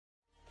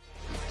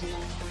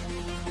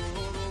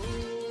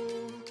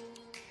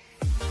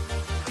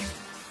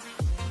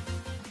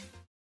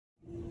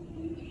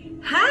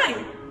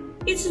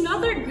It's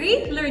another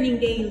great learning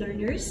day,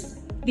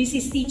 learners. This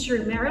is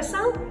Teacher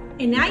Marisol,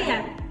 and I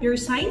am your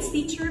science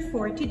teacher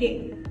for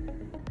today.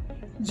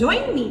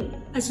 Join me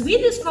as we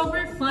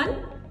discover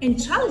fun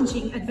and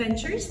challenging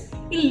adventures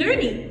in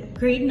learning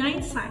grade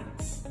 9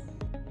 science.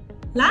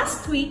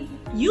 Last week,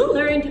 you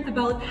learned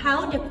about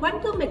how the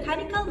quantum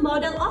mechanical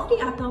model of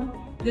the atom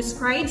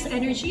describes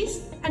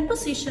energies and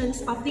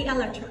positions of the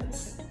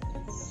electrons.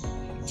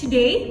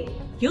 Today,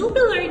 you'll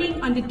be learning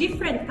on the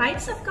different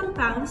types of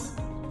compounds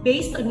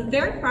based on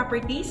their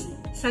properties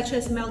such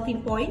as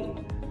melting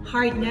point,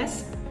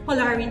 hardness,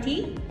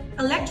 polarity,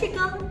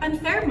 electrical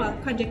and thermal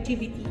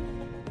conductivity.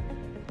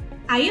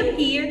 I am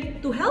here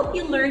to help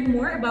you learn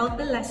more about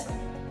the lesson.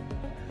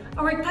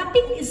 Our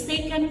topic is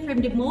taken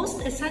from the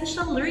most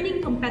essential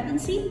learning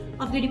competency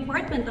of the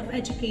Department of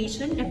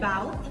Education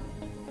about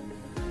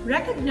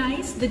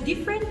recognize the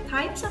different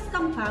types of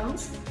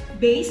compounds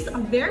based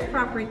on their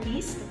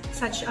properties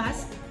such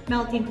as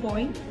melting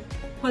point,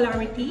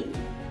 polarity,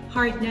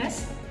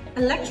 hardness,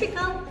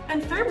 electrical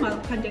and thermal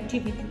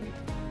conductivity.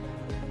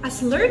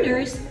 As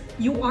learners,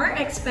 you are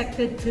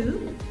expected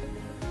to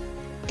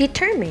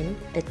determine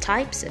the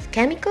types of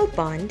chemical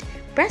bond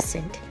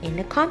present in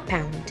a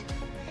compound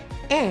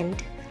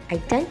and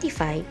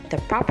identify the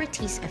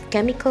properties of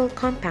chemical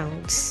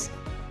compounds.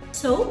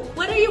 So,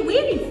 what are you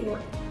waiting for?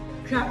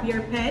 Grab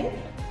your pen,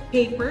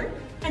 paper,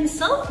 and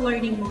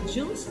self-learning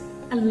modules,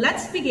 and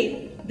let's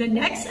begin the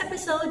next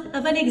episode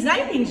of an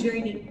exciting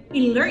journey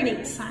in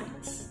learning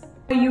science.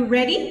 Are you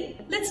ready?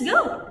 Let's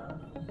go!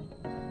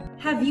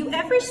 Have you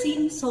ever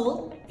seen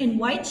salt and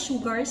white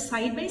sugar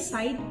side by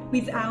side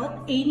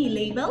without any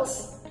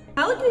labels?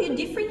 How do you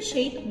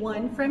differentiate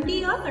one from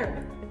the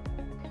other?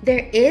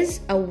 There is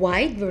a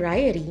wide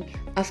variety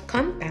of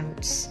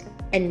compounds,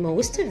 and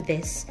most of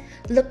this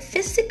look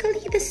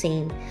physically the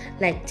same,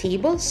 like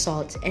table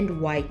salt and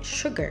white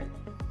sugar.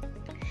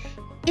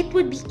 It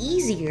would be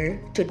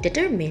easier to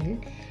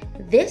determine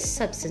these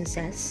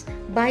substances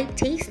by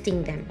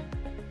tasting them.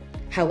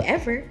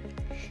 However,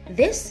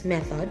 this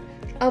method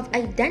of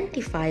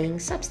identifying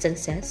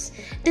substances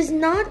does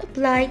not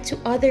apply to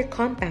other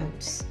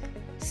compounds,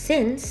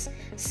 since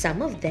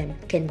some of them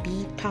can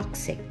be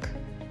toxic.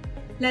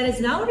 Let us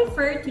now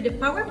refer to the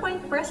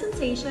PowerPoint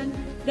presentation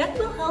that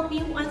will help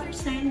you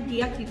understand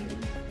the activity.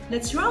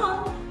 Let's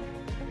roll!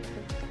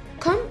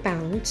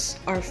 Compounds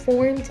are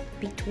formed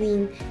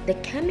between the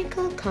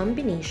chemical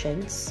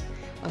combinations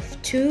of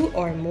two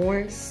or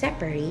more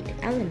separate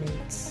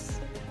elements.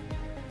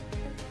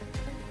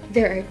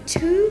 There are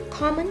two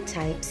common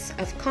types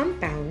of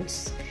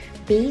compounds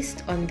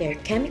based on their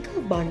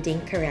chemical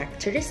bonding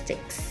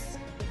characteristics: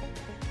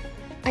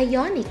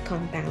 ionic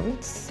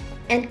compounds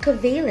and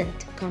covalent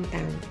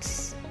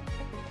compounds.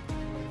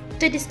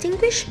 To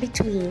distinguish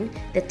between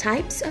the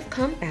types of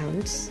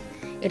compounds,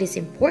 it is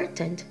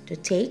important to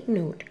take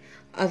note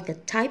of the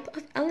type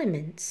of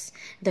elements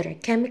that are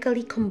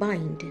chemically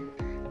combined.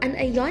 An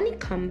ionic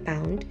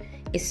compound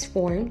is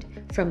formed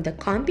from the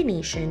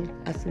combination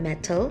of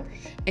metal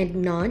and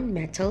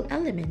non-metal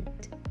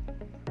element.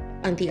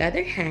 On the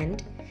other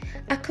hand,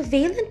 a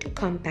covalent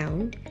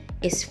compound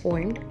is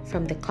formed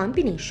from the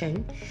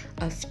combination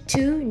of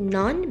two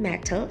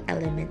non-metal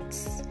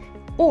elements,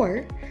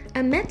 or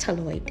a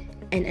metalloid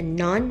and a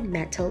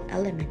non-metal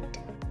element.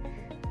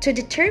 To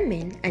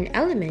determine an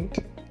element,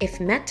 if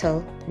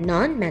metal,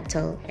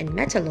 non-metal, and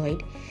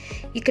metalloid,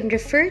 you can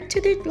refer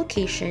to their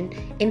location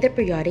in the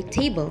periodic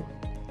table.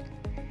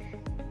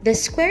 The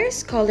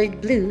squares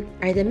colored blue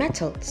are the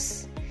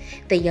metals,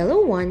 the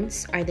yellow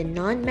ones are the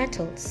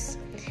non-metals,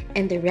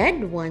 and the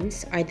red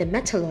ones are the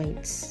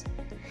metalloids.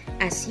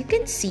 As you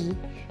can see,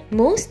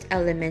 most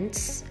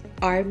elements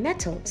are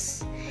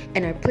metals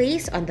and are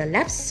placed on the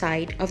left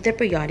side of the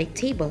periodic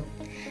table,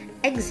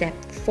 except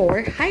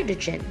for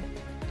hydrogen.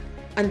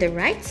 On the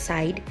right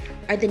side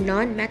are the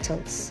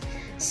non-metals,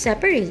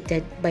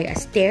 separated by a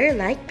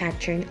stair-like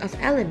pattern of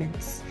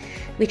elements,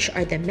 which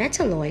are the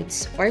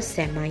metalloids or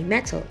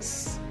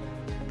semi-metals.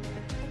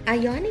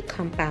 Ionic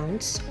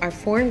compounds are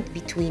formed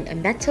between a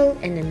metal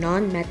and a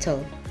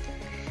non-metal.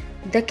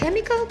 The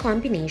chemical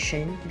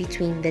combination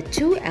between the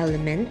two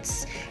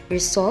elements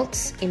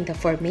results in the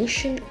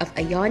formation of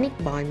ionic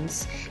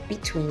bonds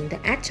between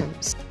the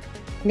atoms.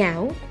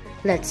 Now,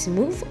 let's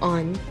move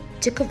on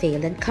to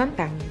covalent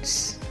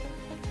compounds.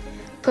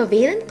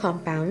 Covalent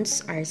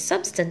compounds are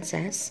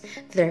substances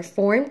that are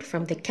formed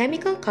from the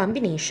chemical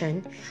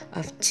combination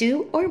of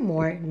two or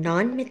more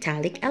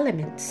non-metallic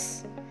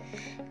elements.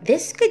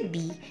 This could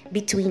be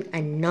between a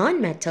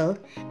non-metal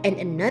and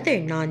another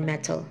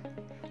non-metal,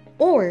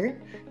 or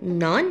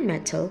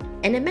non-metal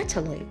and a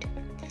metalloid.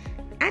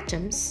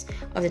 Atoms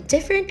of the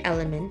different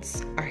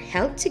elements are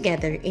held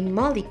together in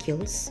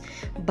molecules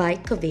by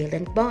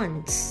covalent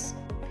bonds.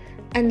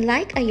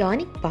 Unlike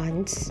ionic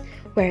bonds,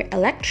 where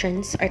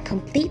electrons are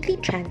completely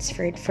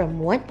transferred from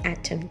one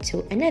atom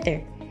to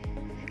another,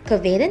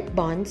 covalent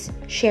bonds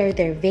share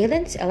their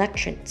valence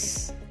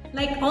electrons.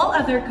 Like all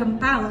other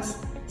compounds,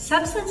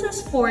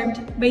 substances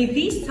formed by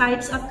these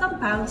types of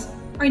compounds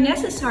are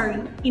necessary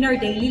in our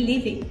daily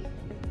living.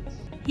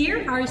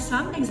 Here are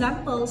some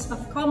examples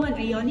of common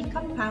ionic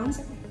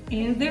compounds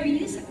and their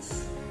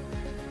uses.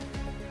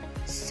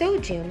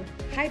 Sodium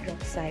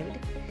hydroxide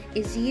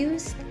is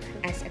used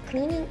as a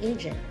cleaning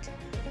agent.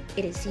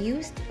 It is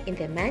used in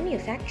the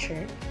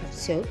manufacture of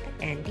soap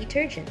and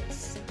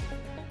detergents.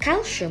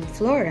 Calcium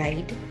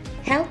fluoride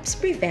helps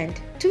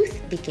prevent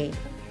tooth decay.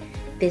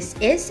 This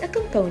is a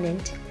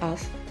component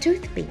of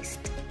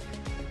toothpaste.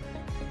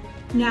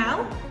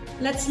 Now,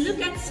 let's look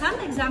at some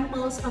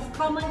examples of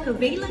common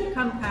covalent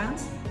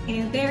compounds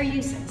and their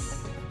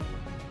uses.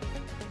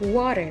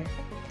 Water.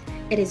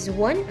 It is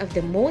one of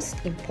the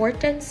most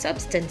important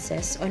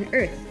substances on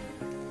Earth.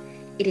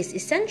 It is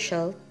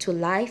essential to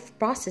life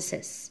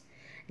processes,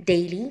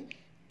 daily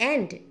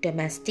and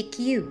domestic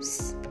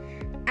use.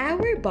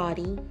 Our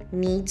body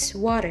needs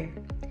water.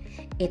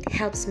 It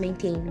helps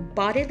maintain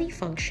bodily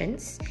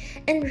functions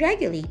and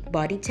regulate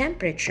body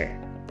temperature.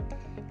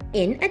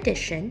 In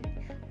addition,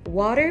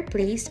 water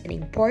plays an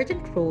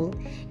important role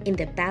in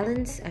the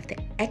balance of the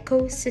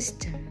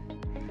ecosystem.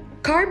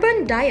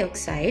 Carbon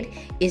dioxide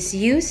is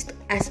used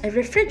as a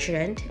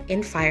refrigerant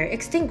in fire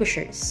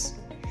extinguishers.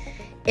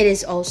 It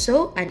is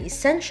also an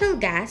essential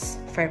gas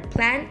for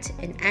plant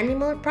and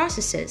animal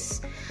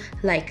processes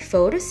like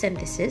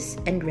photosynthesis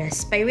and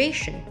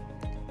respiration.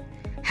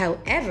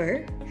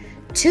 However,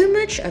 too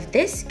much of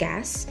this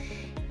gas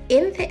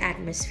in the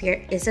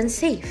atmosphere is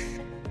unsafe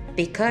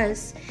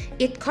because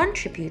it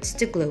contributes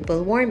to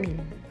global warming.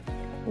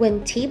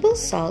 When table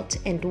salt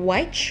and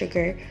white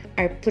sugar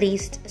are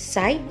placed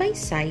side by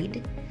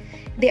side,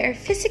 they are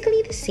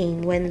physically the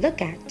same when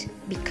looked at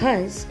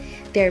because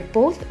they're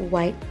both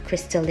white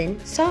crystalline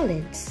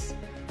solids.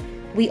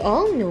 We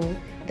all know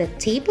that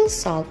table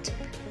salt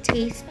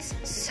tastes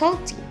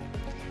salty,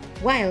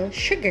 while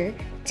sugar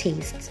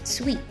tastes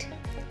sweet.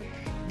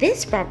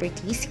 These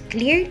properties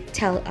clearly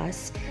tell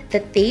us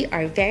that they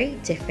are very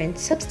different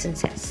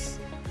substances.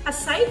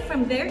 Aside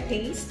from their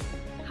taste,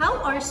 how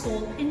are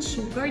salt and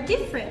sugar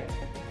different?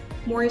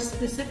 More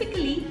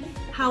specifically,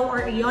 how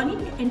are ionic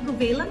and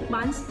covalent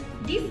bonds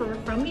differ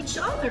from each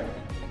other?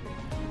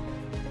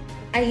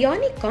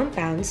 Ionic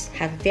compounds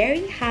have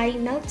very high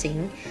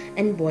melting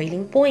and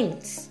boiling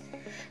points.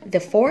 The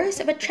force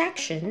of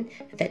attraction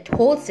that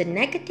holds the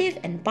negative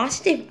and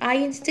positive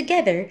ions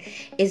together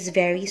is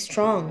very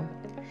strong.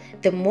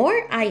 The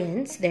more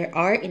ions there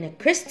are in a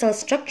crystal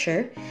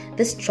structure,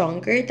 the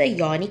stronger the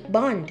ionic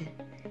bond.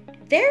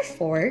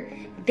 Therefore,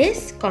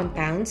 these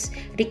compounds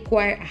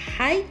require a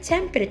high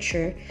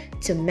temperature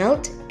to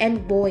melt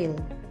and boil.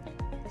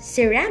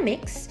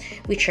 Ceramics,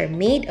 which are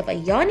made of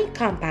ionic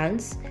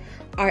compounds,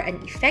 are an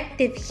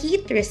effective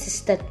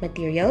heat-resistant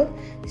material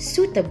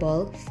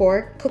suitable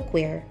for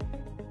cookware.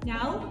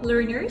 Now,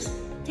 learners,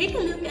 take a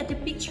look at the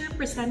picture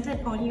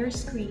presented on your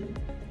screen.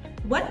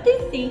 What do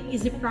you think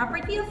is the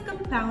property of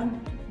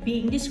compound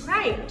being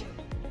described?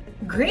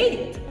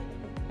 Great!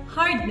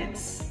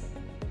 Hardness.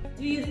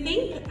 Do you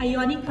think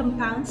ionic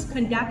compounds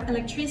conduct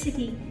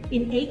electricity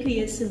in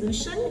aqueous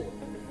solution?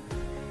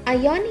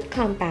 Ionic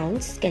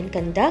compounds can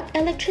conduct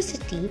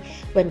electricity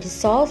when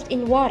dissolved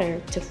in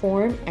water to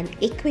form an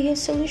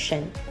aqueous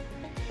solution.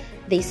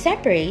 They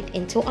separate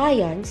into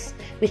ions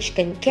which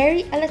can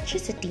carry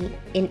electricity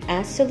in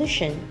a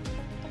solution.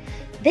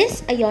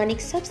 These ionic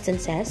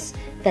substances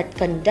that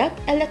conduct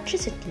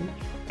electricity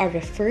are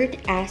referred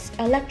as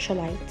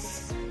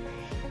electrolytes.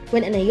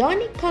 When an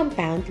ionic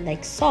compound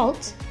like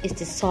salt is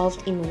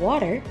dissolved in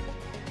water,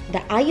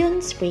 the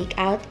ions break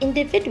out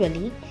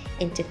individually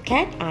into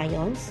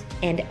cations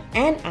and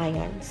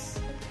anions.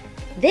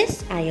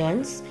 These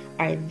ions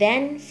are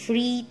then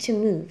free to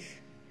move.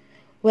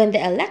 When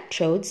the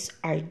electrodes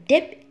are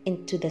dipped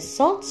into the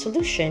salt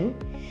solution,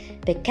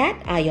 the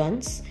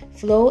cations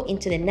flow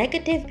into the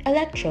negative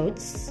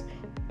electrodes,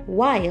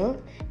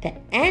 while the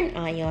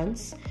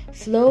anions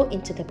flow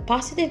into the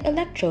positive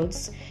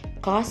electrodes,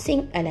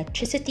 causing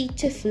electricity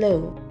to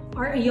flow.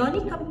 Are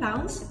ionic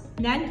compounds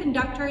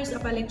non-conductors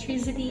of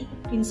electricity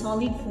in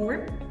solid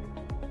form?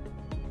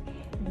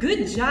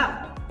 Good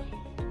job!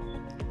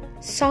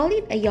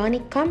 Solid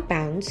ionic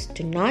compounds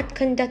do not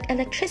conduct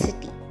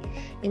electricity.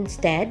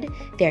 Instead,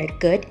 they are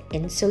good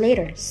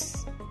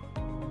insulators.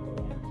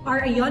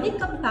 Are ionic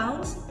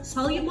compounds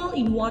soluble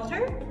in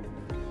water?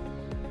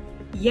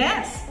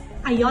 Yes,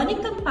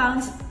 ionic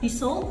compounds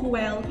dissolve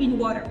well in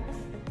water.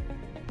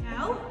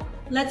 Now,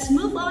 let's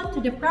move on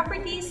to the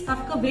properties of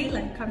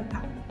covalent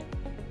compound.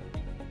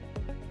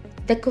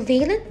 The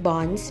covalent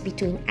bonds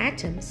between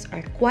atoms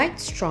are quite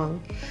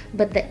strong,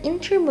 but the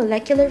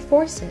intermolecular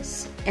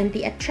forces and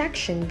the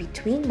attraction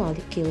between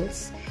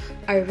molecules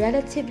are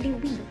relatively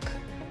weak.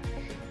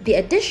 The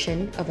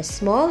addition of a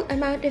small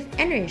amount of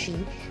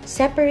energy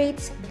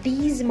separates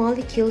these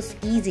molecules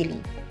easily.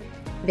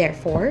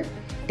 Therefore,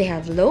 they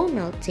have low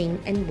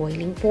melting and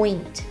boiling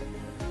point.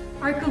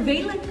 Are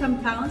covalent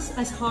compounds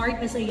as hard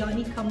as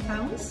ionic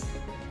compounds?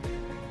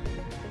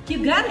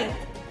 You got it!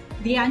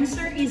 The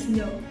answer is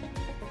no.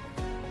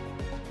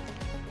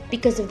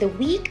 Because of the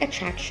weak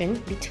attraction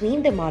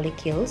between the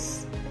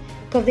molecules,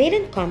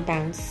 covalent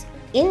compounds,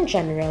 in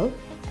general,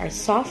 are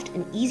soft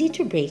and easy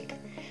to break,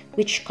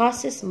 which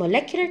causes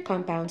molecular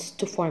compounds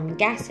to form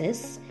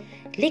gases,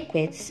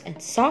 liquids, and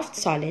soft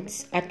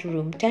solids at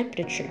room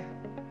temperature.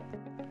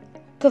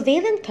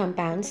 Covalent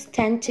compounds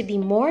tend to be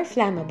more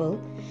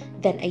flammable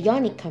than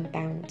ionic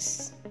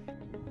compounds.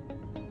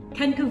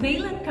 Can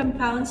covalent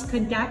compounds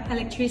conduct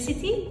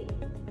electricity?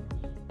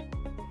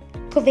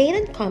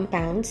 Covalent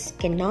compounds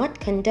cannot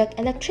conduct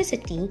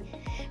electricity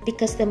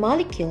because the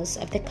molecules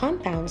of the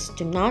compounds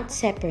do not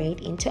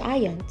separate into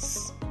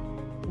ions.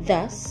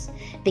 Thus,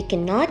 they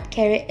cannot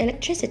carry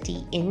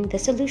electricity in the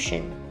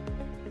solution.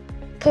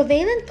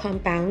 Covalent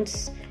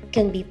compounds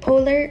can be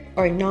polar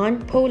or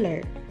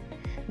non-polar.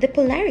 The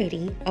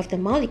polarity of the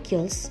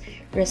molecules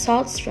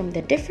results from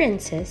the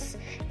differences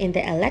in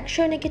the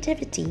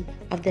electronegativity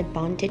of the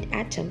bonded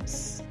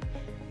atoms.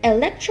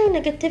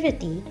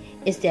 Electronegativity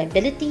is the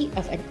ability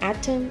of an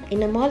atom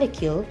in a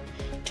molecule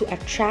to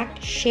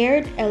attract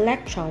shared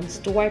electrons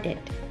toward it.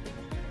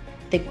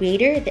 The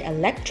greater the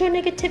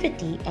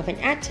electronegativity of an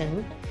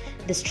atom,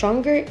 the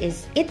stronger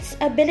is its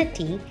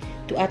ability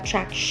to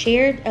attract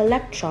shared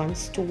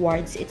electrons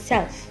towards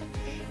itself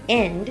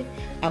and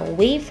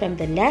away from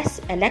the less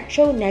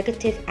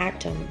electronegative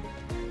atom.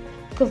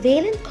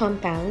 Covalent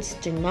compounds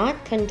do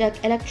not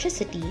conduct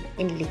electricity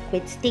in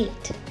liquid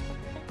state.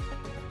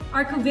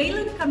 Are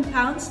covalent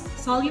compounds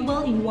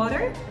soluble in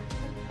water?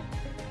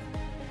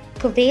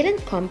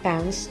 Covalent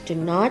compounds do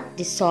not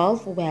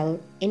dissolve well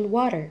in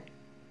water.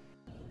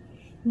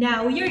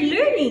 Now you're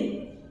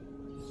learning!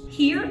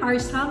 Here are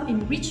some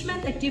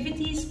enrichment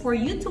activities for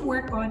you to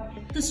work on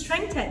to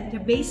strengthen the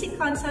basic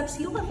concepts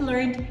you have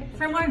learned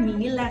from our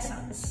mini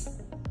lessons.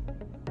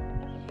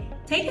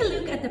 Take a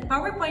look at the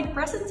PowerPoint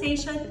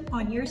presentation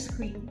on your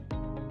screen.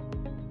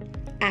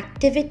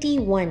 Activity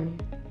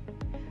 1.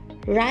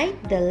 Write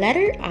the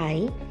letter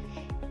I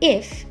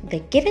if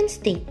the given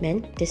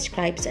statement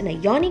describes an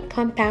ionic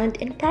compound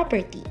and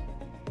property,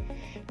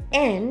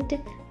 and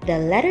the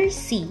letter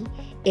C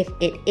if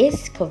it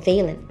is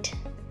covalent.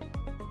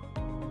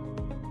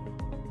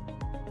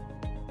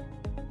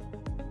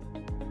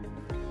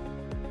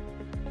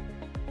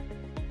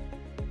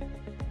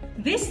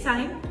 This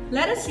time,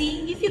 let us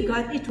see if you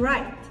got it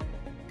right.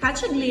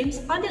 Catch a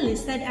glimpse on the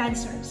listed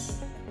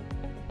answers.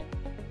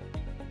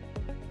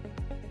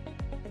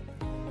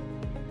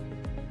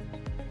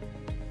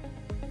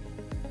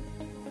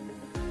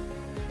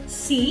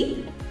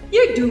 See?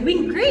 You're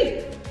doing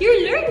great!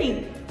 You're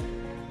learning!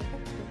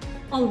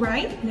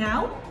 Alright,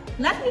 now,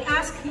 let me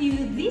ask you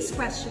these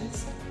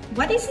questions.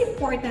 What is the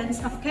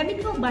importance of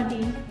chemical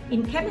bonding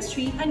in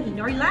chemistry and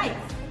in our life?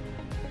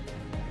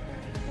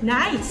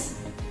 Nice!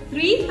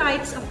 3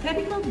 types of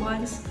chemical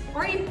bonds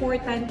are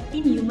important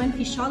in human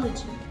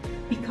physiology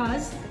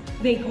because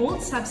they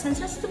hold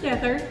substances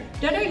together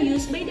that are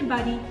used by the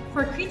body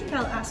for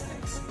critical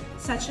aspects,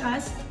 such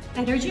as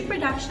energy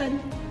production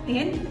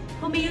and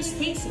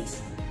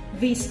homeostasis.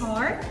 These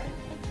are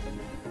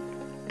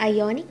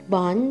ionic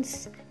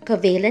bonds,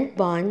 covalent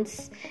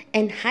bonds,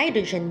 and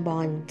hydrogen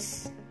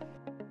bonds.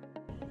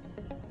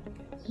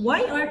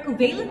 Why are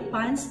covalent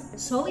bonds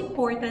so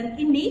important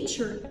in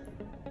nature?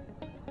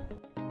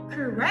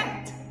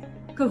 Correct!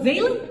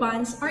 Covalent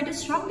bonds are the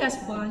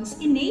strongest bonds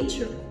in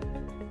nature.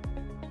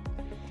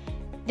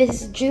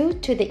 This is due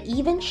to the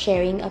even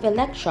sharing of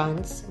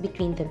electrons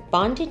between the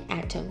bonded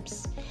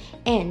atoms,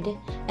 and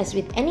as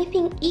with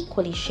anything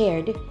equally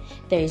shared,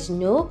 there is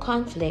no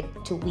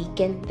conflict to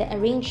weaken the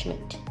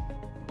arrangement.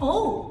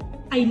 Oh,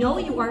 I know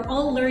you are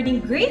all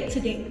learning great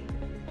today.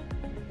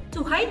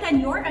 To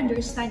heighten your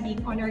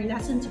understanding on our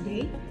lesson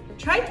today,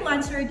 try to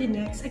answer the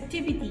next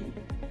activity.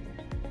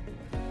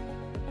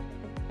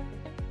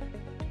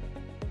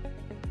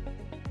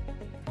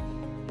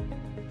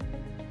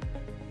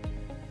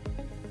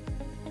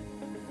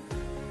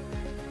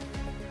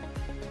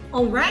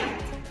 Alright,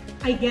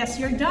 I guess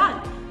you're done.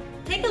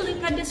 Take a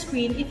look at the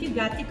screen if you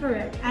got the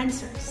correct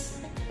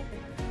answers.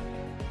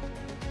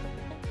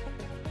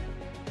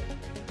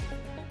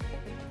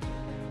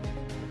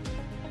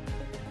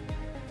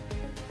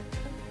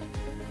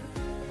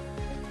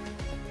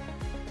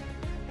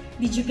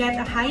 Did you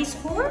get a high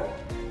score?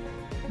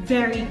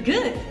 Very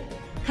good!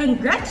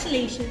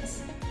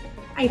 Congratulations!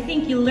 I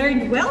think you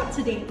learned well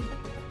today.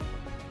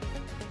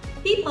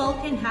 People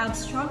can have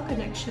strong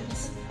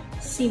connections.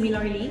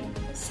 Similarly,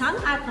 some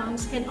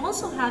atoms can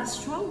also have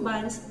strong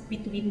bonds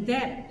between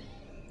them.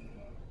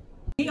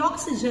 The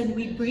oxygen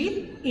we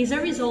breathe is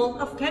a result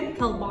of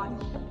chemical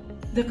bond.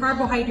 The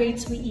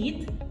carbohydrates we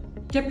eat,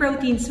 the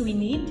proteins we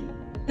need,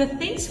 the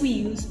things we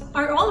use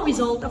are all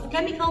result of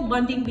chemical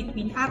bonding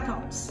between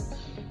atoms.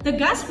 The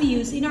gas we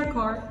use in our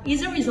car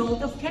is a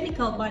result of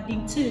chemical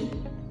bonding too.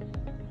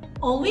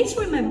 Always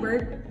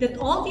remember that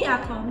all the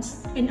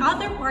atoms and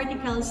other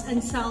particles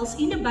and cells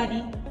in the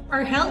body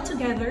are held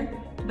together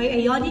by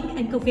ionic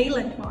and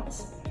covalent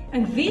bonds,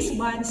 and these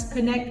bonds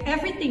connect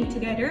everything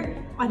together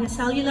on a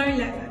cellular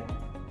level.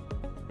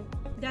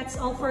 That's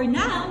all for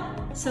now,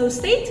 so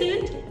stay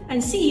tuned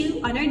and see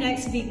you on our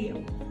next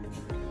video.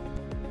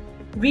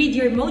 Read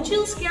your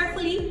modules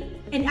carefully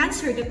and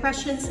answer the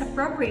questions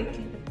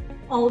appropriately.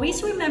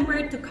 always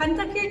remember to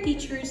contact your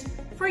teachers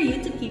for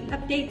you to keep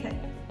updated.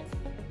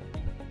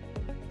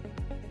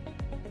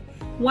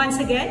 Once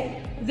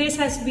again, this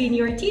has been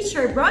your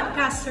teacher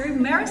broadcaster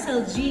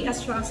Maricel G.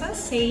 Estrasa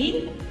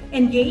saying,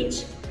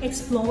 engage,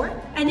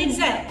 explore, and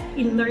excel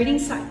in learning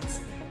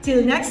science.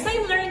 Till next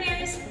time,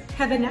 learners,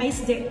 have a nice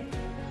day.